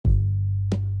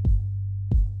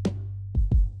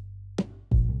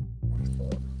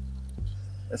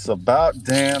It's about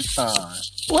damn time.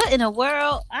 What in the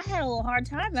world? I had a little hard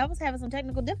time. I was having some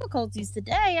technical difficulties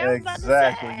today. I was about to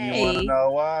Exactly. You want to say.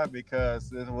 know why?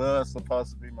 Because it was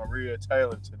supposed to be Maria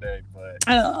Taylor today, but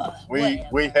we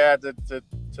Whatever. had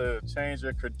to change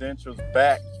your credentials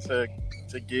back to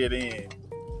get in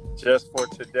just for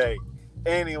today.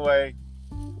 Anyway,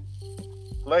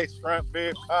 Lakefront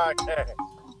Big Podcast.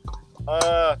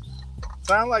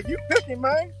 Sound like you cooking,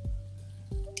 man.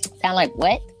 Sound like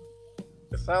what?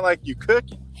 It sound like you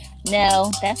cooking.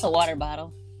 No, that's a water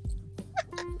bottle.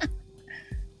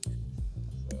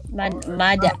 I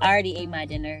already ate my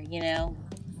dinner, you know.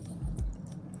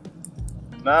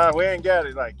 Nah, we ain't got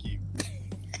it like you.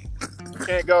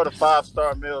 Can't go to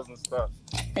 5-star meals and stuff.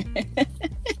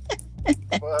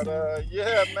 But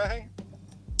yeah, man.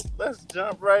 Let's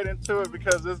jump right into it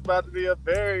because it's about to be a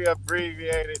very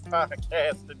abbreviated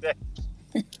podcast today.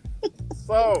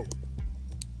 So,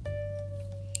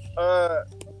 how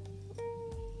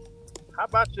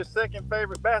about your second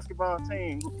favorite basketball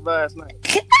team last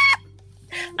night?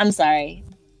 I'm sorry.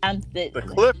 The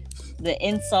Clippers. The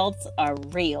insults are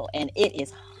real, and it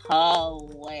is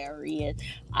hilarious.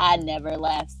 I never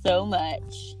laughed so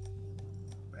much.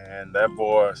 Man, that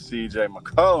boy CJ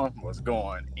McCollum was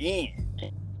going in.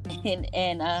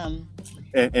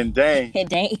 And Dane.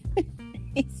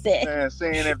 He said, and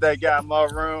seeing if they got more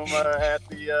room at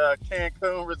the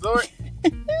Cancun resort.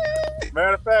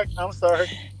 Matter of fact, I'm sorry,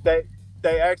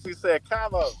 they actually said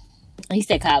Cabo. He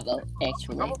said Cabo,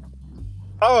 actually.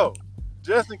 Oh,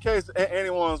 just in case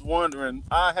anyone's wondering,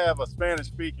 I have a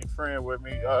Spanish-speaking friend with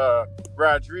me,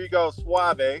 Rodrigo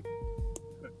Suave.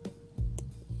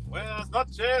 Buenas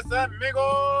noches,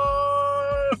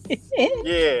 amigos.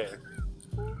 Yeah.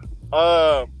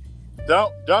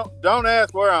 Don't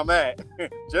ask where I'm at.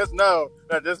 Just know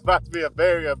that this is about to be a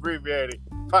very abbreviated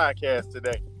podcast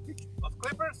today. Los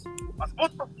Clippers, los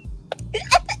putos.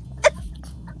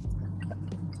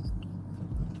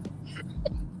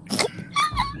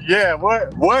 Yeah,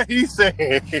 what he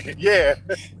said. Yeah.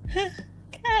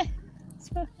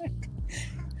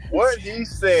 What he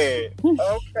said.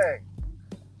 Okay.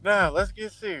 Now let's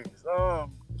get serious.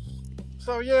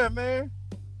 So yeah, man.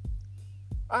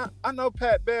 I know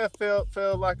Pat Bear felt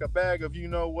like a bag of you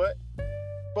know what,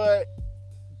 but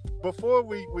before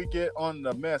we get on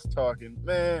the mess talking,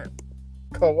 man,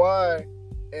 Kawhi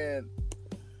and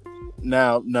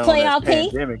now playoff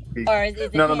Pandemic P. Or is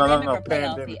it no,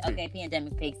 Pandemic P. Okay,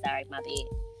 Pandemic P. Sorry, my bad.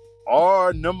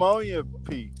 Or Pneumonia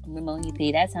P. Pneumonia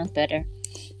P. That sounds better.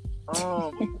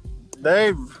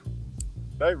 They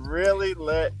really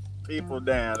let people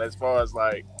down as far as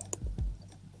like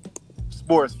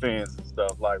sports fans and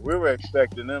stuff. Like we were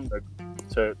expecting them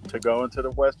to go into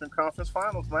the Western Conference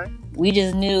Finals, man. We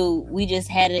just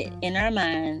had it in our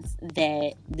minds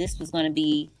that this was going to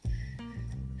be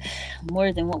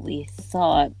more than what we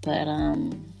thought, but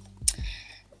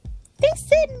this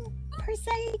didn't per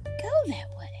se go that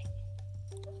way.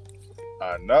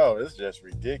 I know, it's just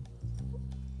ridiculous.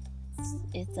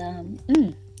 It's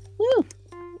woo.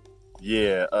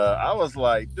 Yeah, I was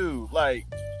like, dude, like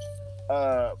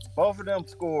both of them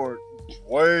scored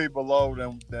way below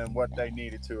them than what they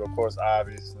needed to. Of course,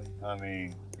 obviously, I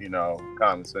mean, you know,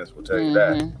 common sense will tell you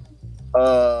that.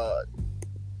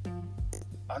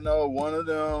 I know one of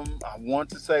them, I want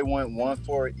to say, went 1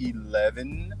 for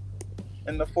 11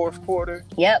 in the fourth quarter.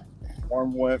 Yep.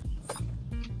 One went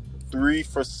 3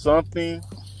 for something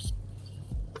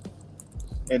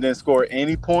and then scored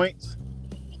any points.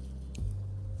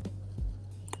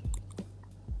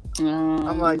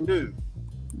 I'm like, dude,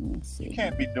 you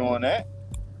can't be doing that.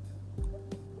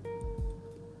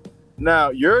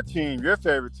 Now, your team, your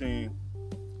favorite team,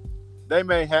 they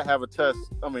may have a tough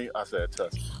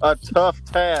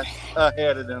task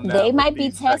ahead of them. They might be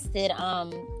tested,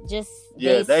 just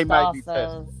based they might off be tested.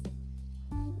 of,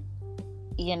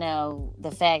 you know,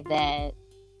 the fact that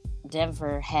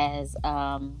Denver has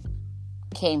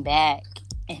came back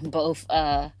and both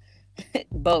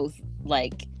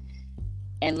like,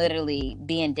 and literally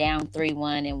being down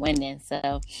 3-1 and winning.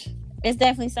 So it's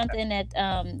definitely something that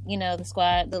you know,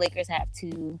 the Lakers have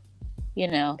to, you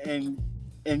know.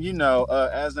 And you know,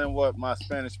 as in what my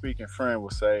Spanish-speaking friend will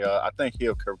say, I think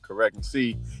he'll correct me.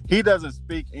 See, he doesn't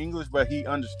speak English, but he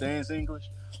understands English.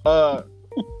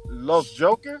 Los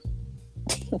Joker?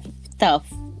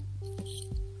 Tough.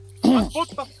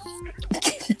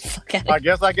 I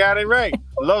guess I got it right.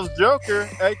 Los Joker,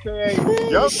 a.k.a.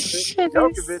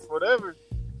 Djokovic, whatever.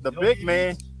 The big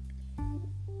man.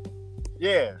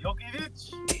 Yeah.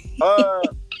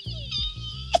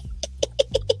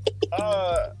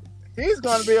 He's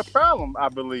going to be a problem, I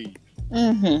believe.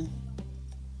 Mm-hmm.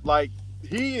 Like,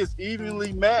 he is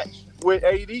evenly matched with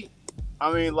AD.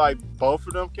 I mean, like both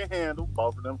of them can handle,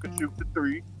 both of them can shoot the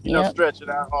three, Yep. stretch it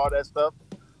out, all that stuff.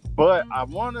 But I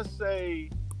want to say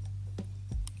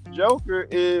Joker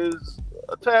is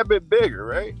a tad bit bigger,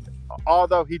 right?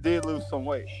 Although he did lose some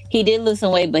weight. He did lose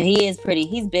some weight, but he's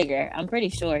bigger. I'm pretty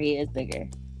sure he is bigger.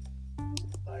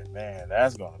 Like, man,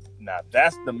 that's the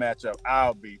matchup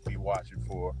I'll be watching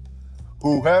for.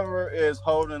 Whoever is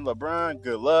holding LeBron,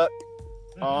 good luck.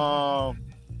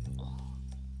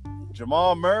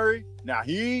 Jamal Murray, now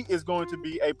he is going to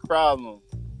be a problem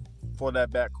for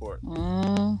that backcourt.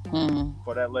 Mm-hmm.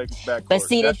 For that Lakers backcourt. But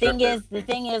see, the thing is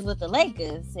with the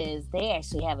Lakers is they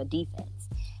actually have a defense.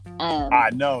 I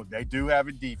know they do have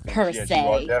a defense. Per yes, se, you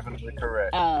are definitely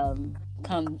correct.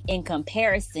 In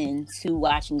comparison to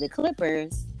watching the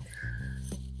Clippers,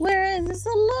 whereas it's a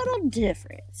little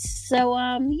different. So,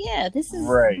 yeah,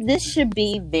 this should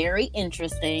be very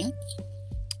interesting,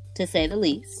 to say the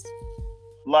least.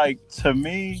 Like, to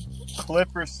me,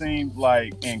 Clippers seemed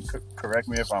like, and correct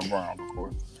me if I'm wrong, of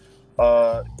course.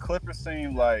 Clippers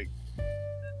seemed like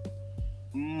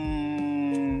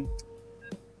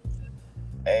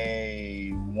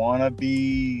a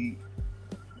wannabe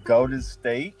Golden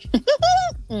State.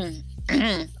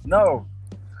 No,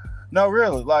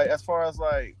 really. Like, as far as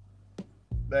like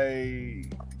they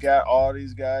got all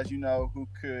these guys, who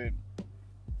could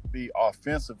be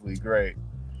offensively great.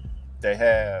 They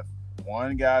have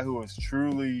one guy who is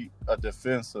truly a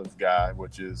defensive guy,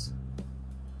 which is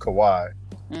Kawhi.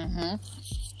 Mm-hmm.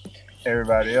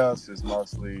 Everybody else is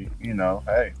mostly,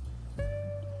 hey,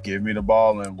 give me the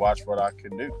ball and watch what I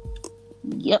can do.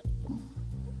 Yep.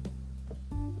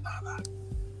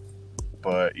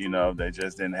 But, they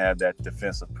just didn't have that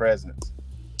defensive presence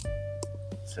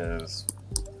to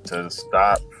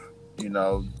stop,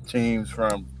 teams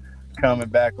from coming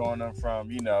back on them from,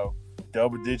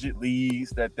 double-digit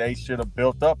leads that they should have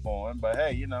built up on. But,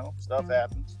 hey, stuff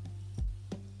happens.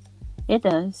 It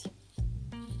does.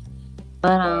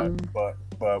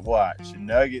 But watch.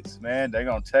 Nuggets, man, they're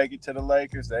going to take it to the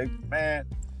Lakers. They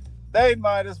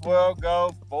might as well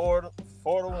go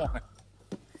 4-1.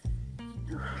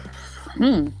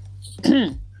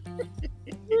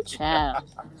 Child.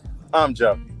 I'm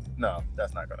joking. No,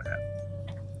 that's not going to happen.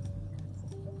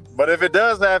 But if it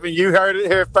does happen, you heard it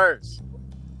here first.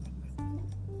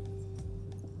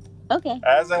 Okay.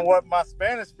 As in what my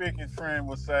Spanish-speaking friend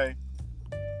would say,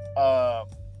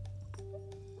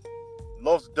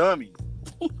 los dummies.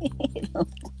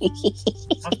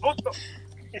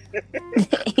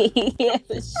 Yeah,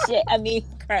 shit. I mean,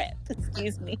 crap.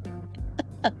 Excuse me.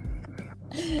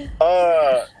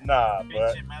 Nah,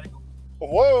 but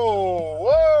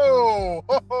whoa!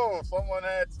 Someone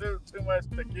had too much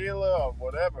tequila or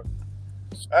whatever.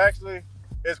 Actually,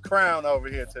 it's Crown over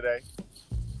here today.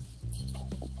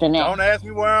 Don't ask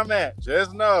me where I'm at.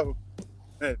 Just know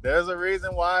there's a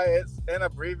reason why it's an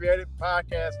abbreviated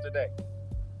podcast today.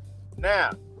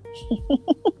 Now,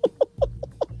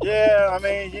 yeah, I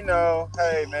mean,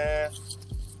 hey, man,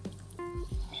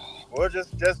 we'll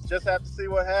just have to see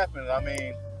what happens. I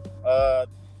mean,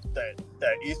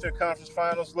 that Eastern Conference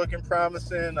Finals looking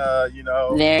promising.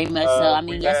 Very much so. I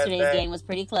mean, yesterday's game was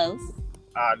pretty close.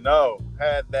 I know.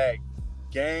 Had that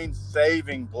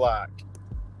game-saving block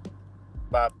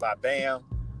by Bam.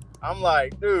 I'm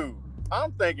like, dude,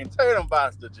 I'm thinking Tatum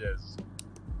about to just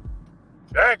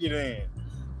jack it in.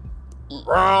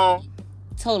 Wrong.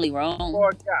 Totally wrong.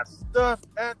 Boy got stuff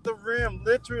at the rim,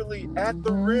 literally at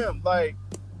the rim. Like,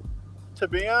 to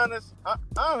be honest, I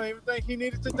don't even think he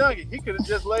needed to dunk it. He could have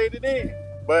just laid it in.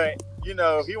 But, he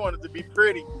wanted to be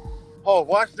pretty. Oh,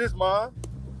 watch this, Mom.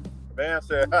 Bam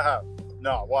said, haha,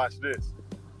 no, watch this.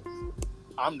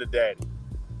 I'm the daddy.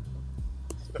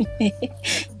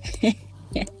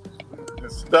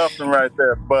 Stuffed him right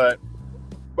there. But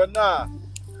nah.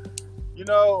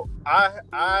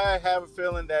 I have a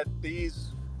feeling that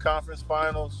these conference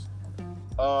finals,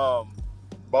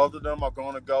 both of them are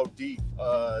going to go deep.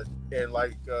 And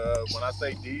when I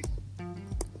say deep,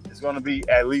 it's going to be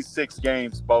at least 6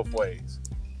 games both ways.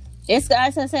 It's,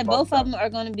 as I said, both of them are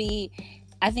going to be.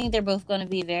 I think they're both going to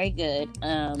be very good.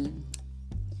 And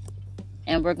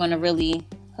we're going to really,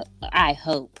 I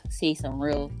hope, see some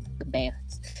real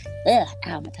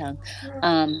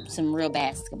some real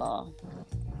basketball.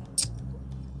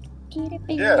 Get it,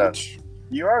 bitch. Yeah,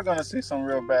 you are going to see some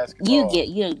real basketball.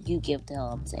 You give the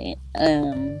hell I'm saying.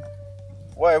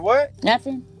 Wait, what?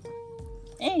 Nothing.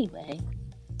 Anyway.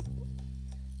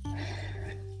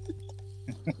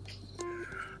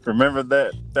 Remember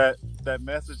that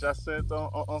message I sent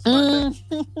on Sunday?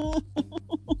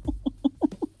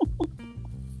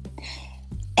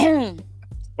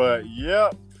 But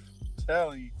yep,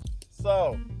 telling you.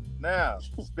 So now,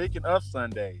 speaking of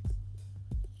Sundays,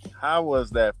 how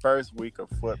was that first week of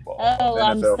football? Oh, Of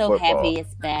I'm NFL so football? happy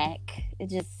it's back.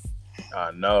 It just. I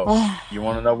know. You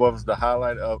want to know what was the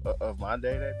highlight of my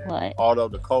day that day? What? Although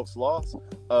the Colts lost,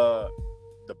 the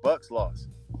Bucks lost.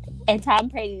 And Tom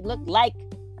Brady looked like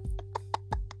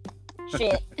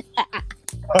shit.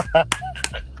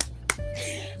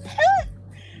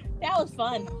 That was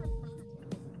fun.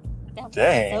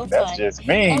 Dang, so that's just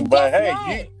mean. And but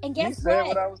hey, you said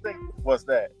what I was thinking. What's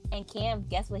that? And Cam,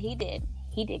 guess what he did?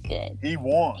 He did good. He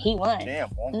won. Cam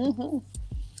won. Mm-hmm.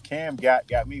 Cam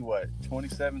got me what,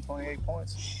 27, 28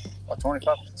 points? Or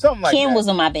 25? Something like that. Cam was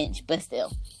on my bench, but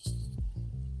still.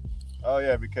 Oh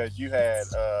yeah, because you had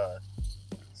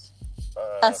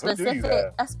a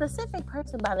specific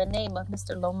person by the name of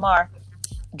Mr. Lamar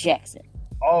Jackson.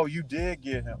 Oh, you did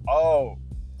get him. Oh,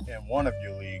 in one of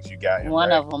your leagues you got him.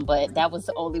 One of them, but that was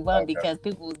the only one because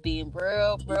people was being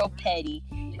real petty.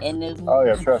 And oh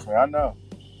yeah, trust me, I know.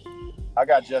 I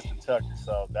got Justin Tucker,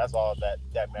 so that's all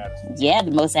that matters. Yeah, the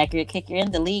most accurate kicker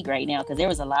in the league right now because there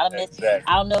was a lot of missed. Exactly.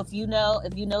 I don't know if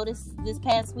you noticed this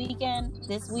past weekend,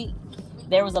 this week,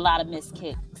 there was a lot of missed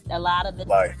kicks. A lot.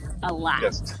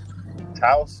 Just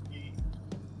Towski.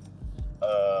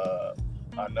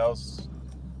 I know.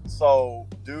 So,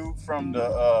 dude from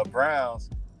the Browns,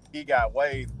 he got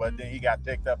waived, but then he got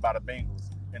picked up by the Bengals,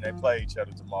 and they play each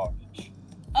other tomorrow.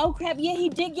 Oh crap! Yeah, he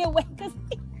did get waived because.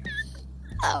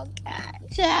 Oh God,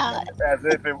 child. As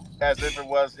if it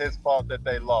was his fault that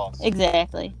they lost.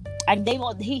 Exactly.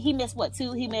 He missed what?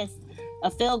 2? He missed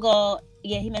a field goal.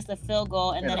 Yeah, he missed a field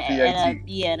goal and then a PAT.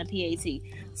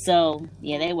 So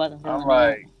yeah, they wasn't feeling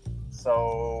that.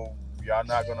 So y'all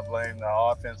not gonna blame the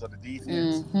offense or the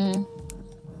defense? Mm-hmm.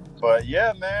 But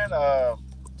yeah, man,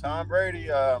 Tom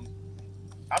Brady.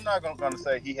 I'm not gonna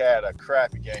say he had a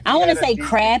crappy game. I want to say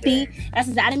crappy. I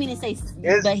didn't mean to say,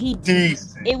 but he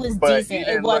decent. It was decent.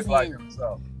 It wasn't like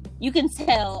himself. You can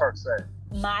tell. Per se.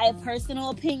 My personal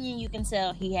opinion, you can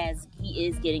tell he is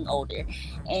getting older,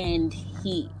 and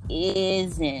he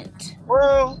isn't.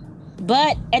 Well,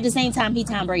 but at the same time, he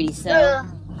Tom Brady, so. Yeah.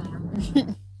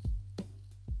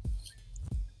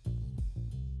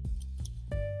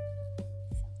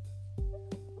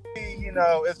 You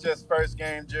know, it's just first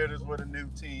game jitters with a new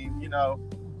team. You know,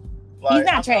 he's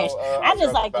not trash. I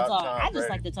just like to talk. I just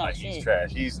like to talk shit. He's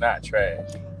trash. He's not trash.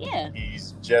 Yeah.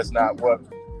 He's just not what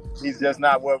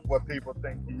people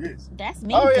think he is. That's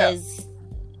me because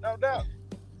no doubt.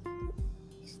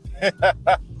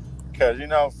 Because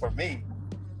for me,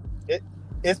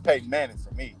 it's Peyton Manning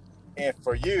for me, and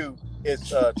for you, it's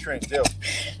Trent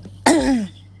Dilfer.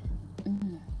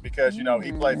 Because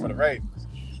he played for the Ravens.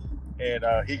 And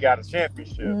he got a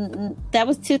championship. That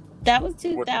was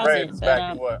 2000. With the Ravens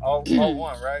back in what?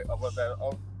 01, right? Or was that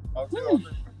 02,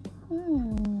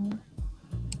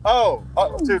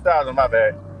 03? 2000, my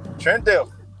bad. Trent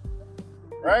Dilfer.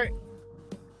 Right?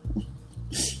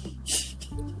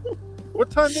 What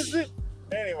time is it?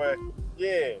 Anyway,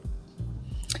 yeah.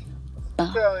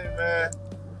 I'm telling you, man.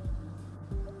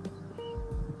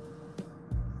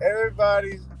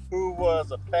 Everybody who was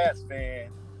a Pats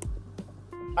fan,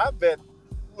 I bet,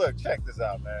 look, check this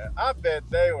out, man. I bet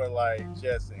they were like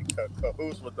just in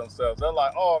cahoots with themselves. They're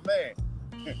like, oh man,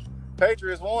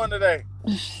 Patriots won today.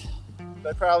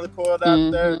 They probably pulled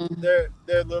out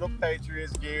their little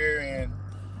Patriots gear and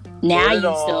now you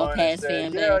still a Pats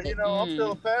fan, yeah, I'm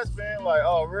still a Pats fan. Like,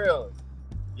 oh really?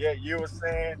 Yeah, you were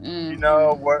saying,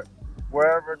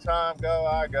 wherever time go,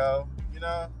 I go.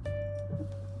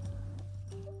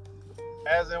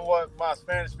 As in what my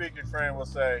Spanish speaking friend will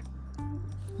say.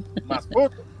 Más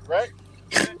puto, right?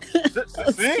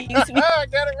 See? I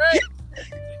got it right.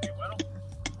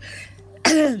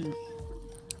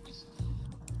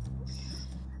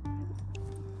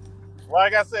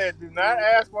 Like I said, do not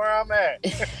ask where I'm at.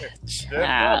 Just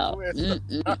know it's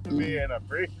be an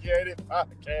appreciated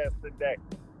podcast today.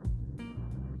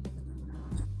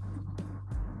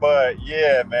 But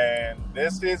yeah, man,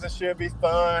 this season should be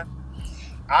fun.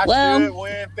 I should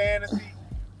win fantasy.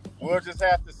 We'll just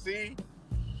have to see.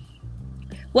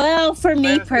 Well, for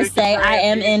me per se, I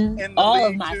am in all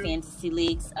of my fantasy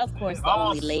leagues. Of course, the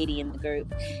only lady in the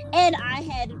group, and I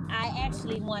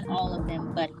actually won all of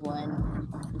them but one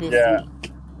this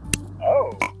week.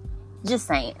 Oh, just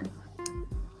saying.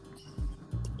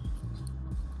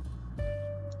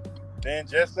 Then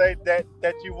just say that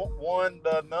you won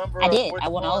the number. I did. I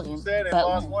won all of them. Said and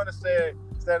lost one and said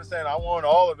instead of saying I won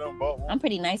all of them, but one. I'm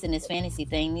pretty nice in this fantasy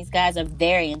thing. These guys are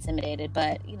very intimidated,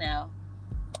 but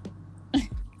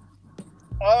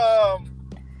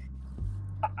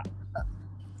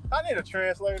I need a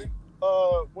translator.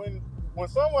 When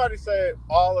somebody said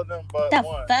all of them but the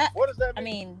one, fuck? what does that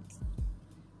mean?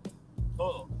 I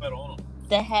mean, pero no.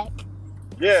 the heck?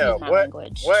 Yeah, Excuse my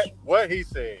language. What he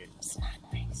said. It's not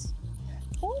nice.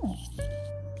 Ooh.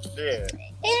 Yeah.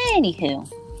 Anywho.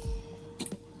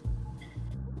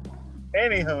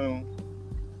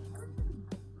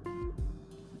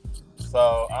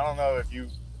 So I don't know if you're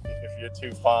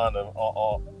too fond of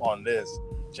on this.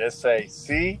 Just say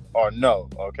sí or no,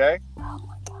 okay? Oh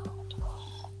my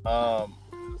god.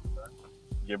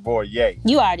 Your boy Ye.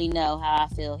 You already know how I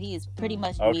feel. He is pretty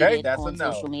much muted on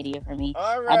social media for me.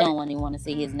 All right. I don't even want to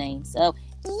see his name. So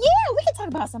yeah, we can talk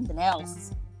about something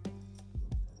else.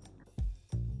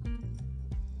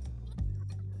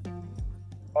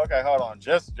 Okay, hold on.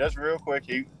 Just real quick.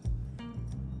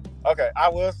 Okay, I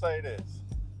will say this.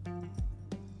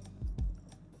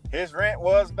 His rant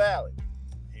was valid.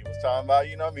 He was talking about,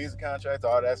 music contracts,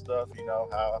 all that stuff,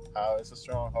 how it's a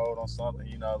stronghold on something,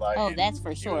 like. Oh, that's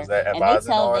for sure. And they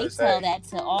tell that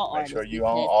to all artists. Make sure you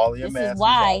own all your masters, this is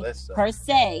why, all that stuff. per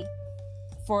se,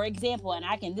 for example, and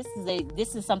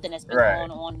this is something that's been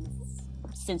going on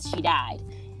since she died.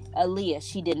 Aaliyah,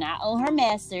 she did not own her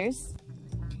masters,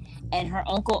 and her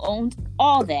uncle owned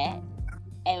all that.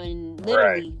 And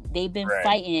literally, they've been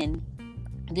fighting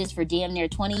this for damn near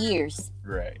 20 years.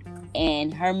 Right.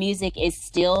 And her music is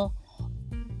still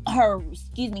her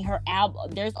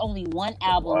album. There's only one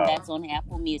album that's on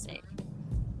Apple Music.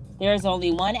 There's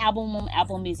only one album on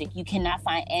Apple Music. You cannot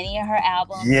find any of her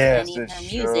albums, any of her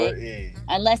music,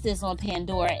 unless it's on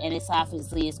Pandora, and it's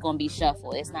obviously going to be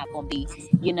shuffled. It's not going to be,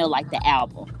 like the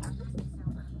album.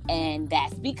 And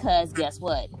that's because, guess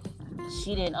what?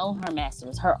 She didn't own her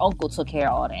masters. Her uncle took care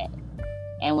of all that.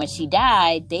 And when she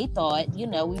died, they thought, we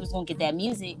was going to get that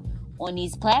music on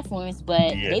these platforms,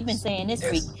 but they've been saying this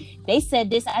they said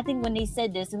this, I think when they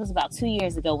said this, it was about 2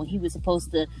 years ago when he was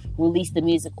supposed to release the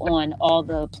music on all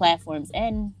the platforms,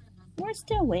 and we're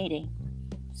still waiting.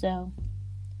 So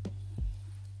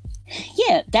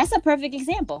yeah, that's a perfect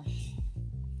example.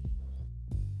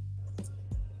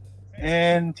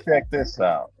 And check this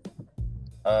out.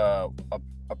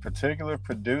 A particular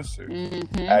producer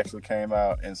actually came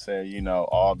out and said,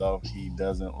 although he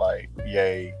doesn't like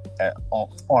Ye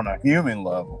on a human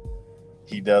level,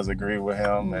 he does agree with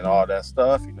him and all that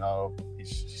stuff. He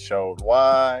showed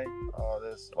why, all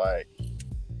this.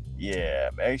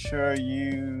 Make sure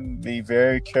you be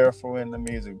very careful in the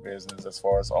music business as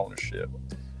far as ownership.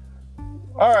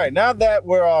 All right, now that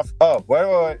we're off. Oh,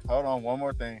 wait. Hold on, one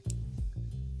more thing.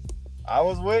 I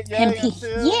was with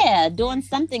Ye doing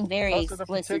something very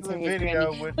explicit to his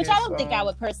Grammy, which I don't think I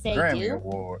would per se Grammy do.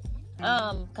 Award.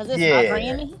 Because it's my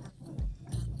Grammy.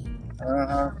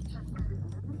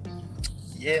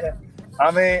 Yeah. I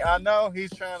mean, I know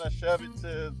he's trying to shove it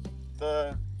to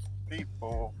the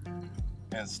people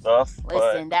and stuff.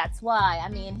 Listen, that's why. I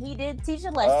mean, he did teach a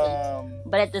lesson,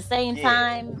 but at the same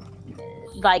time,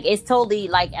 it's totally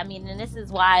and this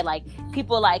is why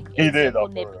people he did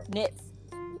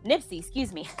Nipsey,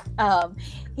 excuse me.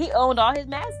 He owned all his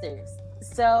masters,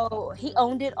 so he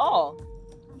owned it all.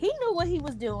 He knew what he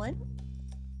was doing.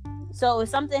 So if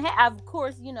something, of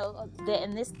course, that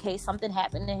in this case something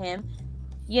happened to him,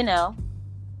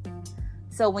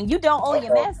 So when you don't own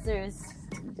your masters,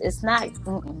 it's not.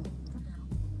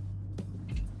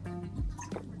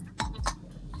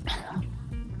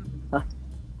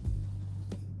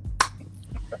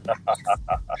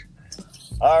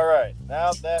 All right,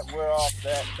 now that we're off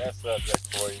that subject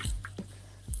for you.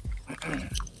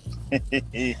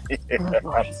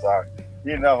 I'm sorry.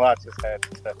 I just had to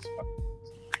touch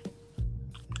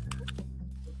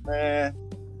man.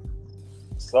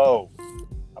 So,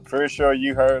 I'm pretty sure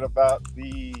you heard about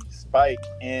the spike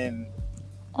in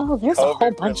there's COVID a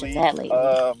whole bunch of that lately.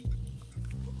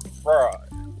 Fraud.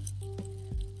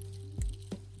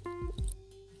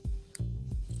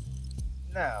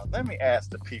 Now, let me ask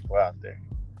the people out there.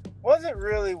 Was it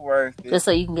really worth it? Just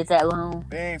so you can get that loan?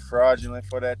 Being fraudulent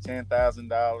for that $10,000?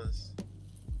 Matter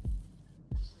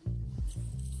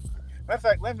of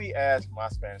fact, let me ask my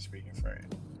Spanish-speaking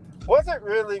friend. Was it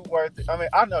really worth it? I mean,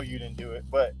 I know you didn't do it,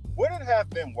 but would it have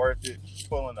been worth it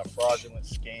pulling a fraudulent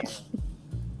scam?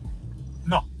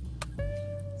 No.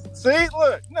 See,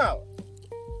 look, no.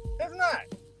 It's not.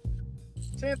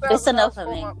 $10,000 it's enough for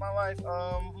me. My life.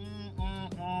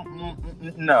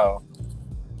 No.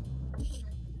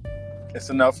 It's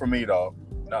enough for me, though.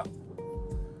 No.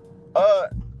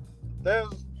 There's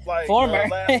former.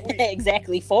 Last week,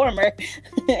 exactly, former.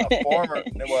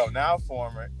 Now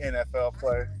former NFL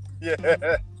player.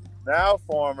 Yeah. Now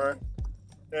former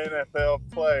NFL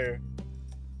player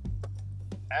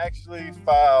actually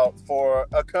filed for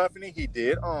a company he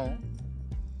did own,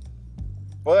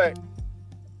 but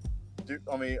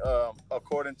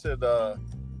according to the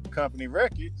company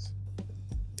records,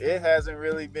 it hasn't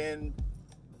really been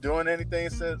doing anything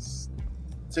since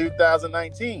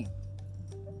 2019,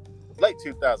 late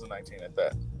 2019 at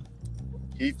that.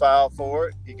 He filed for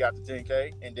it, he got the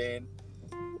 10K, and then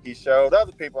he showed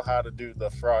other people how to do the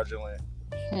fraudulent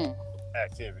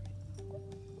activity.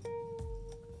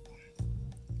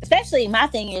 Especially my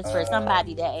thing is for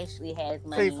somebody that actually has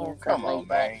money and stuff like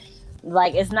that.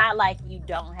 Like, it's not like you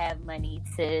don't have money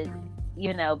to,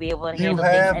 you know, be able to handle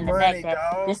things. And the fact that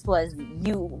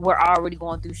you were already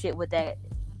going through shit with that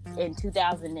in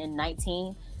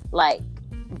 2019, like,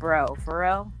 bro, for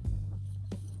real?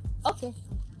 Okay.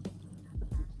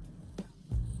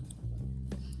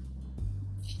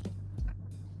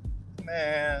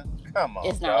 Man, come on,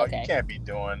 it's not dog. Okay. You can't be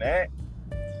doing that.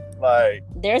 Like,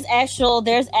 there's actual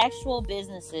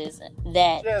businesses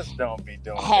that just don't be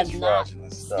doing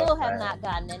still have not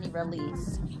gotten any relief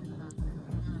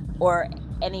or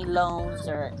any loans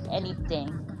or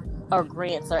anything or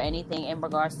grants or anything in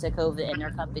regards to COVID in their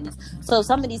companies. So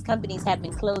some of these companies have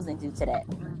been closing due to that.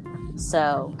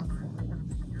 So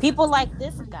people like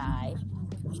this guy,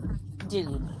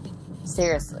 dude,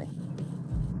 seriously.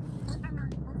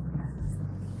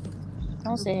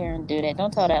 Don't sit here and do that.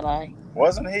 Don't tell that lie.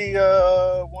 Wasn't he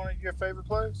one of your favorite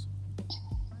players?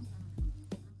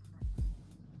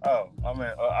 Oh, I mean,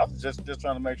 I was just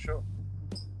trying to make sure.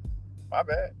 My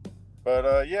bad.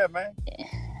 But yeah, man.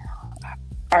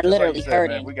 Are literally like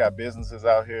hurting. Man, we got businesses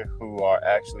out here who are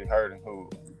actually hurting,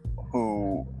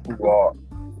 who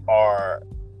are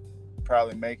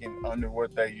probably making under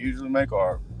what they usually make,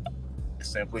 or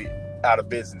simply out of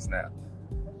business now.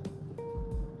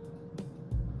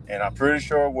 And I'm pretty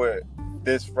sure with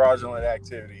this fraudulent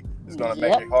activity is going to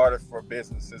make it harder for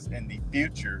businesses in the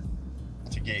future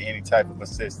to get any type of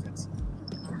assistance.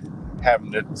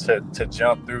 Having to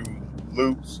jump through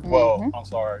loops. Mm-hmm. Well, I'm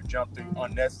sorry, jump through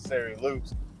unnecessary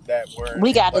loops that were.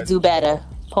 We got to do better.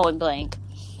 Point blank.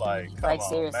 Like, come on,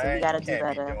 seriously, man. We got to do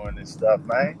better. Can't be doing this stuff,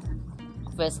 man.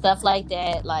 For stuff like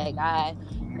that, like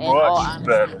in all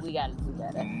honesty, we got to do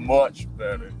better. Much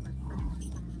better.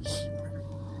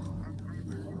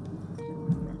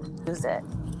 Who's that?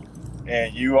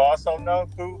 And you also know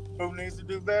who needs to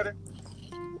do better?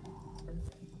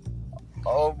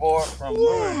 Old boy from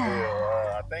Louisville.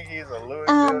 I think he's a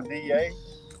Louisville DA.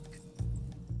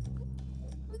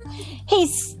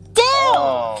 He's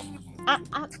still.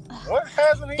 What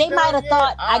hasn't he They might have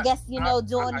thought, I guess,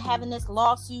 having this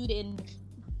lawsuit and.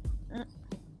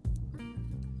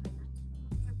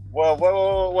 Well,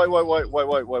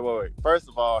 wait. First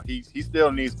of all, he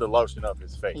still needs to lotion up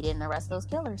his face. He didn't arrest those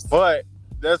killers. But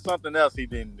there's something else he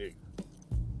didn't do.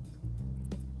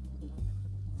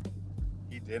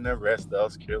 He didn't arrest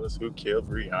those killers who killed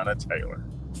Breonna Taylor.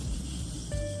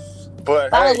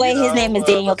 But by the way, his name is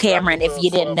Daniel Cameron, if you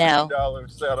didn't know.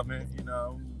 $1 settlement,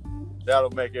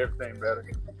 that'll make everything better.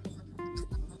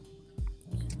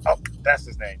 Oh, that's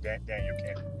his name, Daniel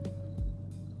Cameron.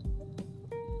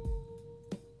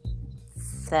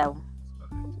 So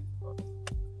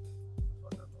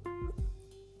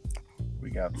we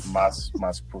got my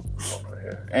spooky over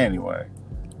here. Anyway,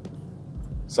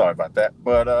 sorry about that,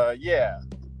 but yeah.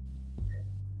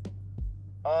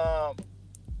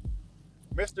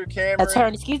 Mr. Cameron,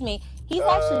 attorney. Excuse me. He's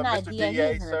actually not a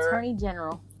DA. He's an attorney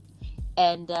general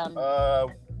and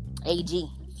AG.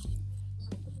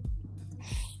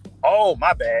 Oh,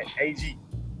 my bad, AG.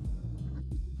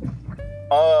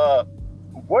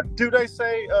 What do they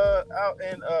say out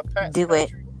in Pat's do country?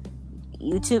 it.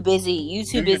 You too busy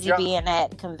being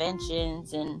at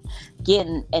conventions and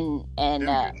getting and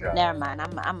never mind.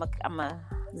 I'm a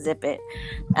zip it.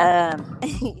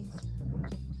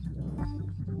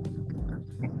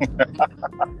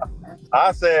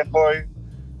 I said for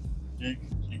you.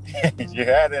 You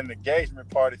had an engagement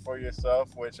party for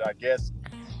yourself, which I guess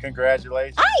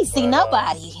congratulations. I ain't see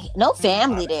nobody, no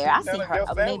family there. I see her,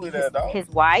 maybe his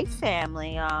wife's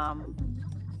family.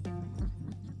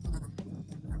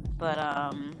 But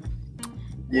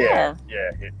yeah,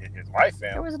 his wife's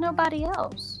family. There was nobody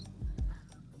else.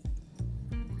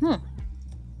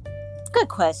 Good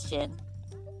question.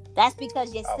 That's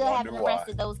because you still haven't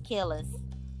arrested those killers.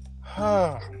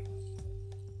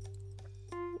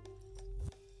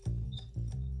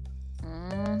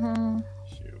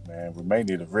 Shoot, man, we may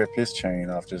need to rip his chain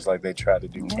off just like they tried to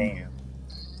do Cam.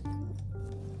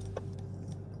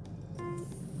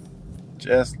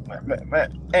 Just,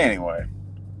 man, anyway.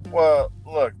 Well,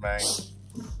 look, man.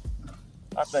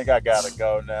 I think I gotta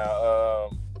go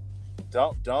now.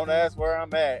 don't ask where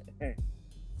I'm at.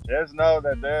 Just know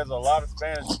that there's a lot of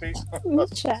Spanish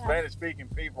speaking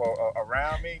people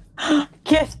around me.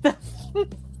 Get the.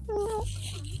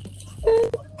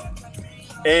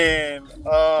 And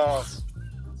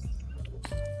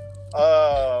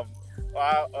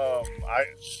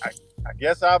I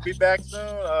guess I'll be back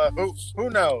soon. Who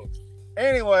knows?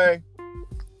 Anyway,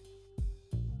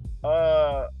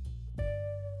 I'm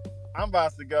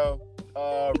about to go.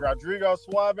 Rodrigo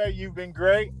Suave, you've been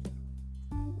great.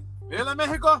 Viva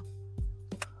Mexico.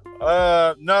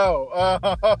 No.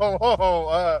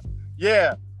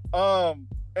 Yeah.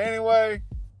 Anyway,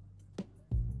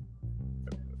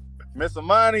 Miss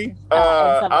Amani,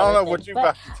 I don't know what you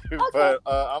about to do, okay. But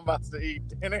I'm about to eat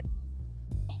dinner.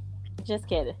 Just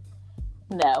kidding.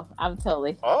 No, I'm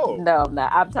totally. Oh. No, I'm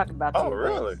not. I'm talking about. Oh,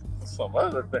 really? Some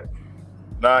other thing.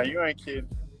 Nah, you ain't kidding.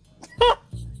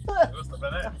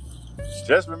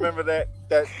 Just remember that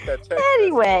text.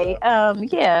 Anyway,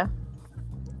 yeah.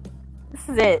 This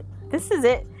is it.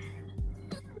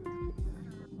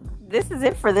 This is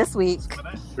it for this week.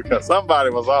 Because somebody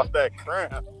was off that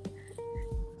crap.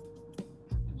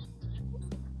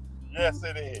 Yes,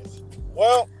 it is.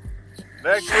 Well,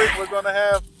 next week we're going to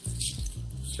have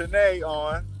Shanae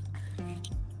on.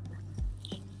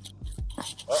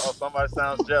 Uh-oh, somebody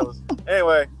sounds jealous.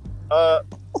 Anyway,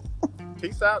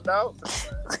 peace out, dog.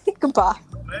 Goodbye.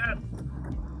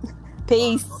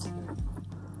 Peace.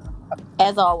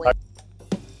 As always.